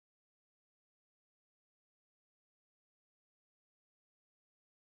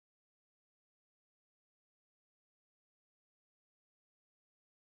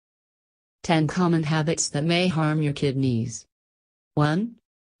10 common habits that may harm your kidneys. 1.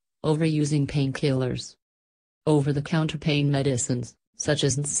 Overusing painkillers. Over-the-counter pain medicines, such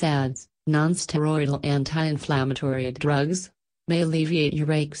as NSAIDs, non-steroidal anti-inflammatory drugs, may alleviate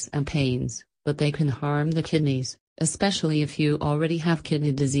your aches and pains, but they can harm the kidneys, especially if you already have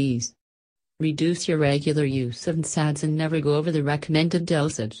kidney disease. Reduce your regular use of NSAIDs and never go over the recommended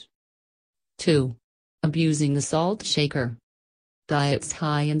dosage. 2. Abusing the salt shaker. Diets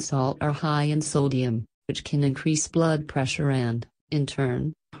high in salt are high in sodium, which can increase blood pressure and, in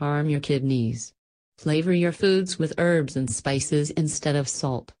turn, harm your kidneys. Flavor your foods with herbs and spices instead of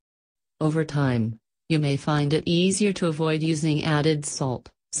salt. Over time, you may find it easier to avoid using added salt,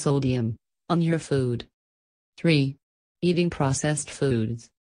 sodium, on your food. 3. Eating processed foods.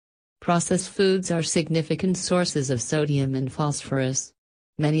 Processed foods are significant sources of sodium and phosphorus.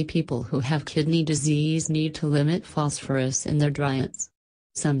 Many people who have kidney disease need to limit phosphorus in their diets.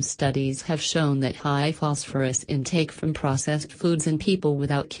 Some studies have shown that high phosphorus intake from processed foods in people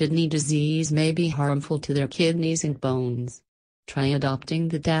without kidney disease may be harmful to their kidneys and bones. Try adopting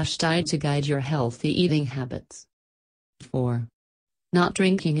the DASH diet to guide your healthy eating habits. 4. Not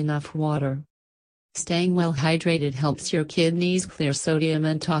drinking enough water. Staying well hydrated helps your kidneys clear sodium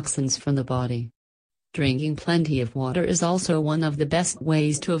and toxins from the body. Drinking plenty of water is also one of the best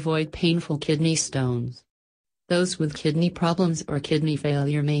ways to avoid painful kidney stones. Those with kidney problems or kidney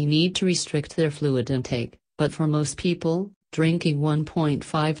failure may need to restrict their fluid intake, but for most people, drinking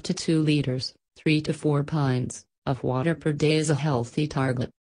 1.5 to 2 liters, 3 to 4 pints, of water per day is a healthy target.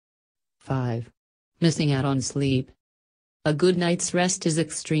 5. Missing out on sleep. A good night's rest is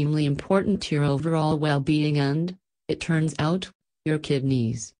extremely important to your overall well-being and, it turns out, your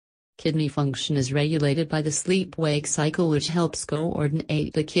kidneys. Kidney function is regulated by the sleep-wake cycle, which helps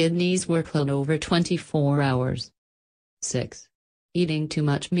coordinate the kidney's workload over 24 hours. 6. Eating too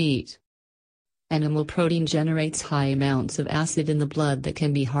much meat. Animal protein generates high amounts of acid in the blood that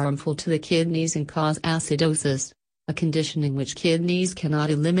can be harmful to the kidneys and cause acidosis, a condition in which kidneys cannot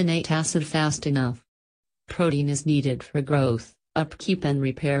eliminate acid fast enough. Protein is needed for growth, upkeep and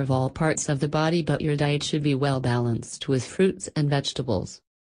repair of all parts of the body, but your diet should be well balanced with fruits and vegetables.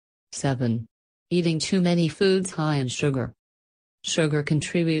 7. Eating too many foods high in sugar. Sugar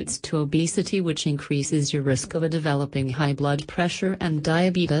contributes to obesity, which increases your risk of developing high blood pressure and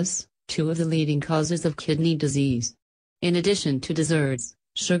diabetes, two of the leading causes of kidney disease. In addition to desserts,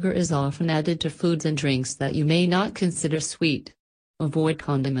 sugar is often added to foods and drinks that you may not consider sweet. Avoid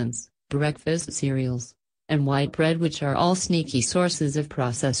condiments, breakfast cereals, and white bread, which are all sneaky sources of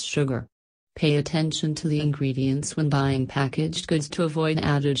processed sugar. Pay attention to the ingredients when buying packaged goods to avoid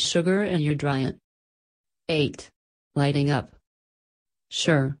added sugar in your diet. 8. Lighting up.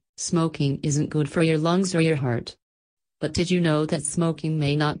 Sure, smoking isn't good for your lungs or your heart. But did you know that smoking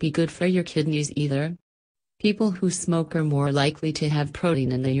may not be good for your kidneys either? People who smoke are more likely to have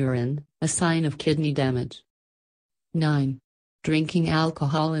protein in the urine, a sign of kidney damage. 9. Drinking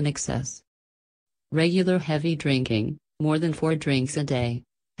alcohol in excess. Regular heavy drinking, more than 4 drinks a day,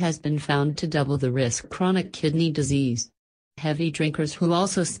 has been found to double the risk of chronic kidney disease. Heavy drinkers who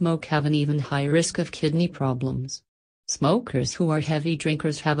also smoke have an even higher risk of kidney problems. Smokers who are heavy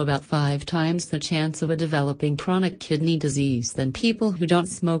drinkers have about 5 times the chance of developing chronic kidney disease than people who don't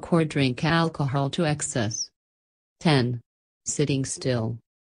smoke or drink alcohol to excess. 10. Sitting still.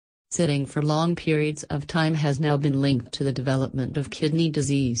 Sitting for long periods of time has now been linked to the development of kidney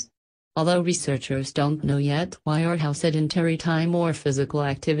disease. Although researchers don't know yet why or how sedentary time or physical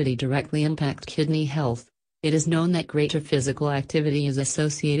activity directly impact kidney health, it is known that greater physical activity is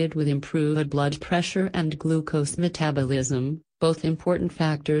associated with improved blood pressure and glucose metabolism, both important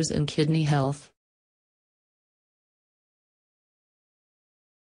factors in kidney health.